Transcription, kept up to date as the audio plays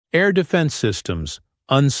Air defense systems,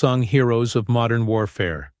 unsung heroes of modern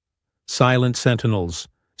warfare. Silent sentinels,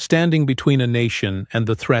 standing between a nation and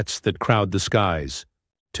the threats that crowd the skies.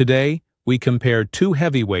 Today, we compare two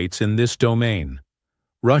heavyweights in this domain: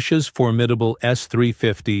 Russia's formidable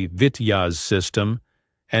S-350 Vityaz system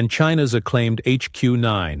and China's acclaimed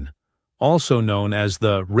HQ-9, also known as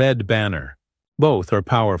the Red Banner. Both are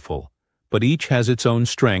powerful, but each has its own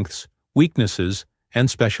strengths, weaknesses, and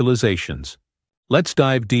specializations. Let's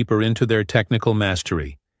dive deeper into their technical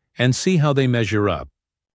mastery and see how they measure up.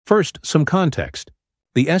 First, some context.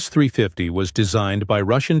 The S-350 was designed by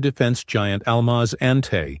Russian defense giant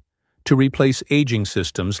Almaz-Antey to replace aging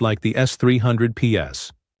systems like the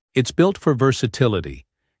S-300 It's built for versatility,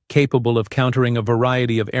 capable of countering a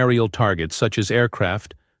variety of aerial targets such as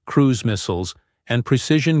aircraft, cruise missiles, and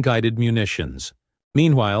precision-guided munitions.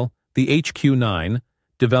 Meanwhile, the HQ-9,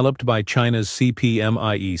 developed by China's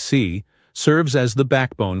CPMIEC, serves as the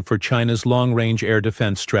backbone for China's long-range air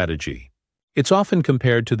defense strategy. It's often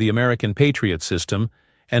compared to the American Patriot system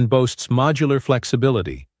and boasts modular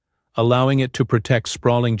flexibility, allowing it to protect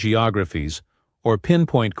sprawling geographies or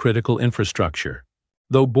pinpoint critical infrastructure.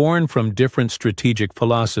 Though born from different strategic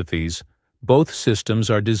philosophies, both systems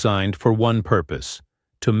are designed for one purpose: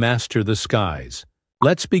 to master the skies.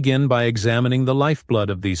 Let's begin by examining the lifeblood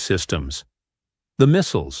of these systems: the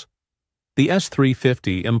missiles. The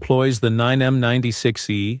S-350 employs the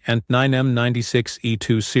 9M96E and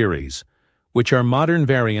 9M96E2 series, which are modern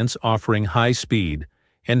variants offering high speed,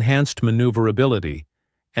 enhanced maneuverability,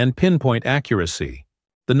 and pinpoint accuracy.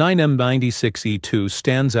 The 9M96E2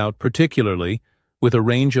 stands out particularly with a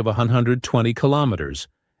range of 120 kilometers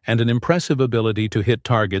and an impressive ability to hit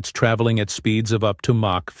targets traveling at speeds of up to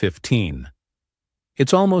Mach 15.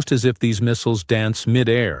 It's almost as if these missiles dance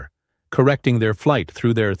mid-air, correcting their flight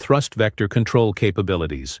through their thrust vector control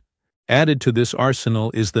capabilities. Added to this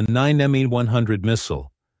arsenal is the 9ME-100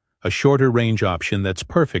 missile, a shorter range option that's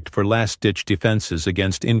perfect for last-ditch defenses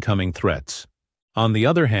against incoming threats. On the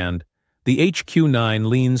other hand, the HQ-9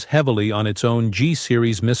 leans heavily on its own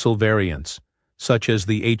G-series missile variants, such as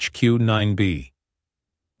the HQ-9B.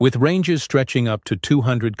 With ranges stretching up to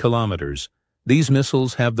 200 kilometers, these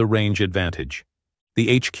missiles have the range advantage.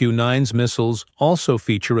 The HQ-9's missiles also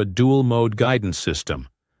feature a dual-mode guidance system,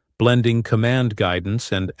 blending command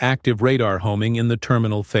guidance and active radar homing in the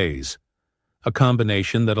terminal phase, a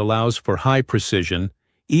combination that allows for high precision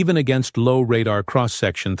even against low radar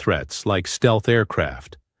cross-section threats like stealth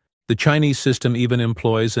aircraft. The Chinese system even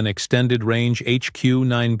employs an extended-range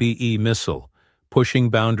HQ-9BE missile, pushing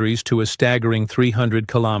boundaries to a staggering 300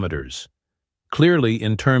 kilometers. Clearly,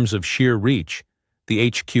 in terms of sheer reach, the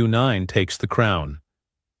HQ-9 takes the crown.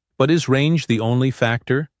 But is range the only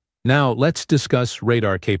factor? Now, let's discuss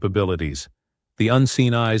radar capabilities, the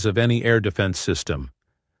unseen eyes of any air defense system.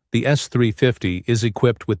 The S-350 is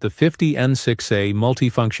equipped with the 50N6A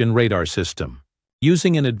multifunction radar system.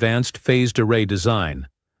 Using an advanced phased array design,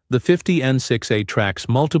 the 50N6A tracks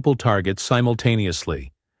multiple targets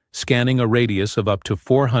simultaneously, scanning a radius of up to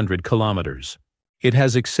 400 kilometers. It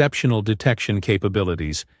has exceptional detection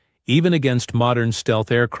capabilities, even against modern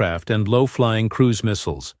stealth aircraft and low-flying cruise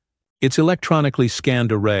missiles. Its electronically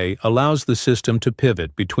scanned array allows the system to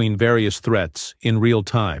pivot between various threats in real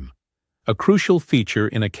time, a crucial feature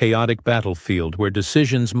in a chaotic battlefield where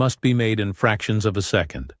decisions must be made in fractions of a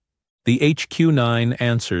second. The HQ-9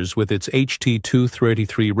 answers with its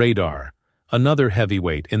HT-233 radar, another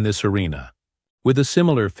heavyweight in this arena. With a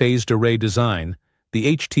similar phased array design,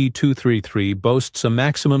 the HT-233 boasts a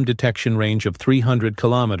maximum detection range of 300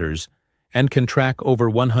 kilometers and can track over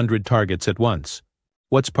 100 targets at once.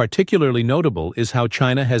 What's particularly notable is how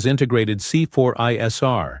China has integrated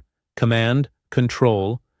C4ISR, command,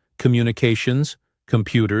 control, communications,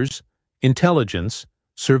 computers, intelligence,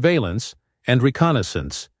 surveillance, and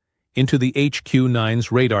reconnaissance, into the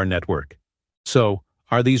HQ-9's radar network. So,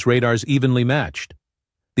 are these radars evenly matched?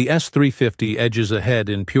 The S-350 edges ahead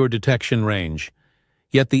in pure detection range,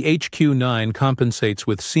 yet the HQ-9 compensates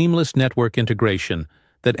with seamless network integration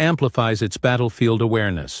that amplifies its battlefield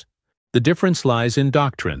awareness. The difference lies in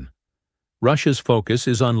doctrine. Russia's focus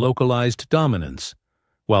is on localized dominance,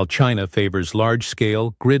 while China favors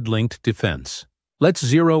large-scale, grid-linked defense. Let's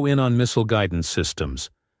zero in on missile guidance systems,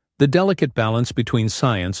 the delicate balance between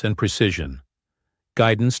science and precision.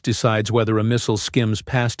 Guidance decides whether a missile skims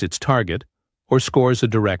past its target or scores a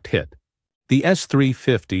direct hit. The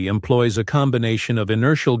S-350 employs a combination of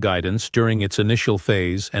inertial guidance during its initial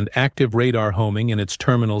phase and active radar homing in its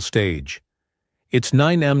terminal stage. Its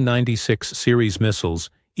 9M96 series missiles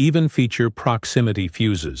even feature proximity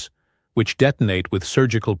fuses, which detonate with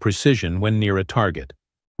surgical precision when near a target.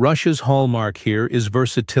 Russia's hallmark here is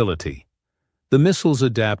versatility. The missiles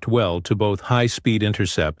adapt well to both high-speed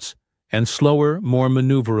intercepts and slower, more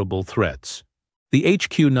maneuverable threats. The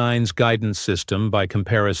HQ-9's guidance system, by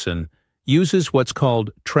comparison, uses what's called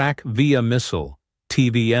track via missile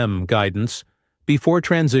 (TVM) guidance before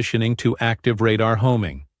transitioning to active radar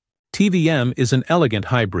homing. TVM is an elegant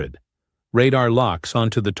hybrid. Radar locks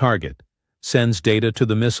onto the target, sends data to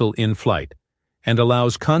the missile in flight, and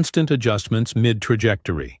allows constant adjustments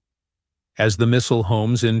mid-trajectory. As the missile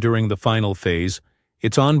homes in during the final phase,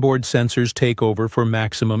 its onboard sensors take over for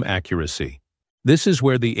maximum accuracy. This is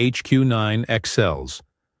where the HQ-9 excels,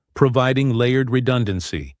 providing layered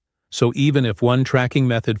redundancy, so even if one tracking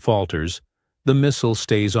method falters, the missile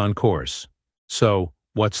stays on course. So,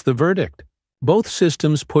 what's the verdict? Both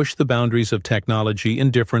systems push the boundaries of technology in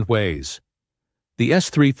different ways. The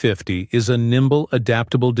S-350 is a nimble,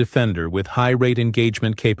 adaptable defender with high-rate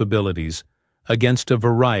engagement capabilities against a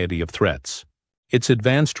variety of threats. Its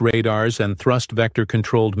advanced radars and thrust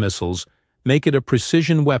vector-controlled missiles make it a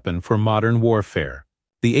precision weapon for modern warfare.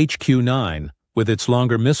 The HQ-9, with its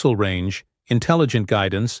longer missile range, intelligent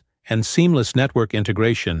guidance, and seamless network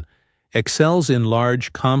integration, excels in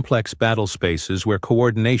large, complex battle spaces where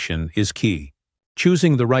coordination is key.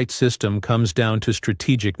 Choosing the right system comes down to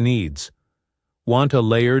strategic needs. Want a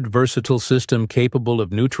layered, versatile system capable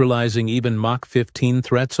of neutralizing even Mach 15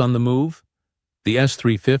 threats on the move? The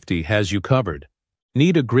S-350 has you covered.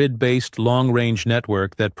 Need a grid-based, long-range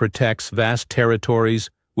network that protects vast territories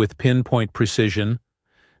with pinpoint precision?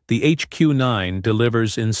 The HQ-9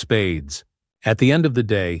 delivers in spades. At the end of the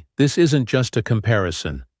day, this isn't just a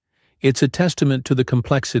comparison. It's a testament to the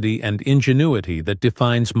complexity and ingenuity that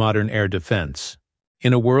defines modern air defense.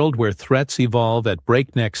 In a world where threats evolve at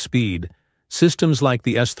breakneck speed, systems like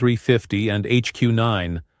the S-350 and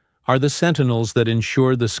HQ-9 are the sentinels that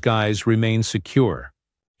ensure the skies remain secure.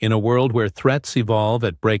 In a world where threats evolve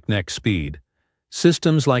at breakneck speed,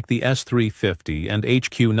 systems like the S-350 and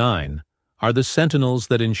HQ-9 are the sentinels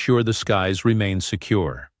that ensure the skies remain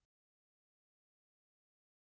secure.